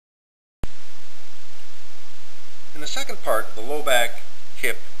In the second part of the low back,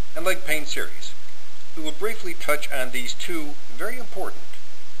 hip, and leg pain series, we will briefly touch on these two very important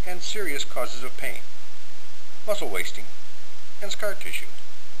and serious causes of pain: muscle wasting and scar tissue.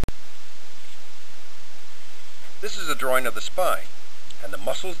 This is a drawing of the spine, and the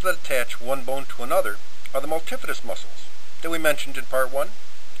muscles that attach one bone to another are the multifidus muscles that we mentioned in part 1.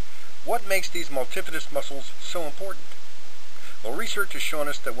 What makes these multifidus muscles so important? Well, research has shown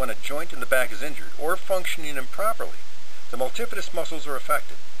us that when a joint in the back is injured or functioning improperly, the multifidus muscles are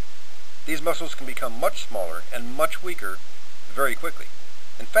affected. These muscles can become much smaller and much weaker very quickly.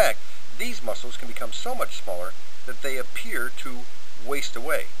 In fact, these muscles can become so much smaller that they appear to waste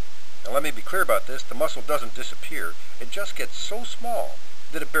away. Now let me be clear about this. The muscle doesn't disappear. It just gets so small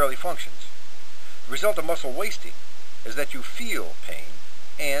that it barely functions. The result of muscle wasting is that you feel pain,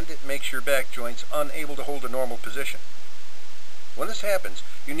 and it makes your back joints unable to hold a normal position. When this happens,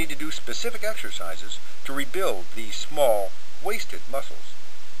 you need to do specific exercises to rebuild these small, wasted muscles.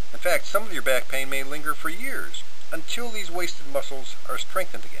 In fact, some of your back pain may linger for years until these wasted muscles are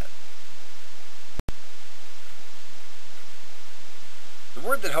strengthened again. The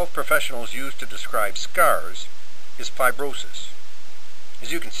word that health professionals use to describe scars is fibrosis.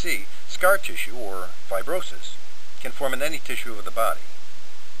 As you can see, scar tissue, or fibrosis, can form in any tissue of the body.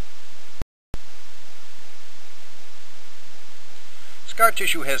 Scar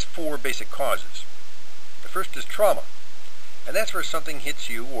tissue has 4 basic causes. The first is trauma, and that's where something hits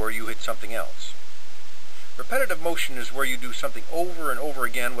you or you hit something else. Repetitive motion is where you do something over and over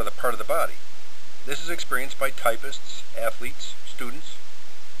again with a part of the body. This is experienced by typists, athletes, students.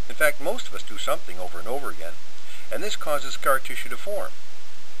 In fact, most of us do something over and over again, and this causes scar tissue to form.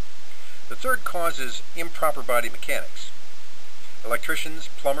 The third cause is improper body mechanics. Electricians,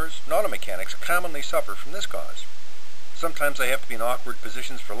 plumbers, and auto mechanics commonly suffer from this cause. Sometimes they have to be in awkward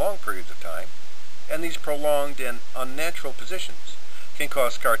positions for long periods of time, and these prolonged and unnatural positions can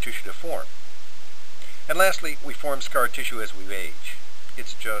cause scar tissue to form. And lastly, we form scar tissue as we age.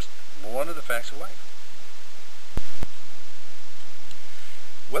 It's just one of the facts of life.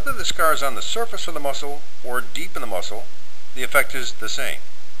 Whether the scar is on the surface of the muscle or deep in the muscle, the effect is the same.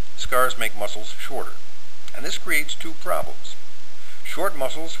 Scars make muscles shorter, and this creates 2 problems. Short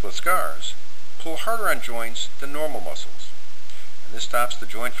muscles with scars pull harder on joints than normal muscles, and this stops the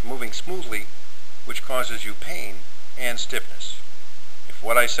joint from moving smoothly, which causes you pain and stiffness. If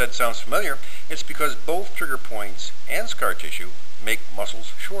what I said sounds familiar, it's because both trigger points and scar tissue make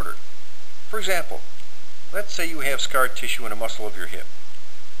muscles shorter. For example, let's say you have scar tissue in a muscle of your hip.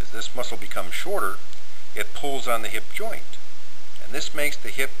 As this muscle becomes shorter, it pulls on the hip joint, and this makes the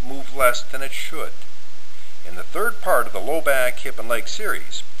hip move less than it should. In the third part of the low back, hip, and leg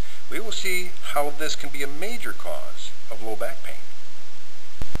series, we will see how this can be a major cause of low back pain.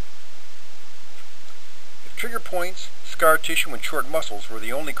 If trigger points, scar tissue, and short muscles were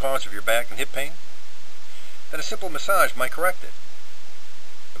the only cause of your back and hip pain, then a simple massage might correct it.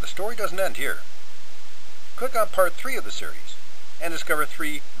 But the story doesn't end here. Click on part 3 of the series and discover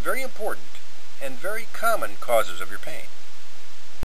 3 very important and very common causes of your pain.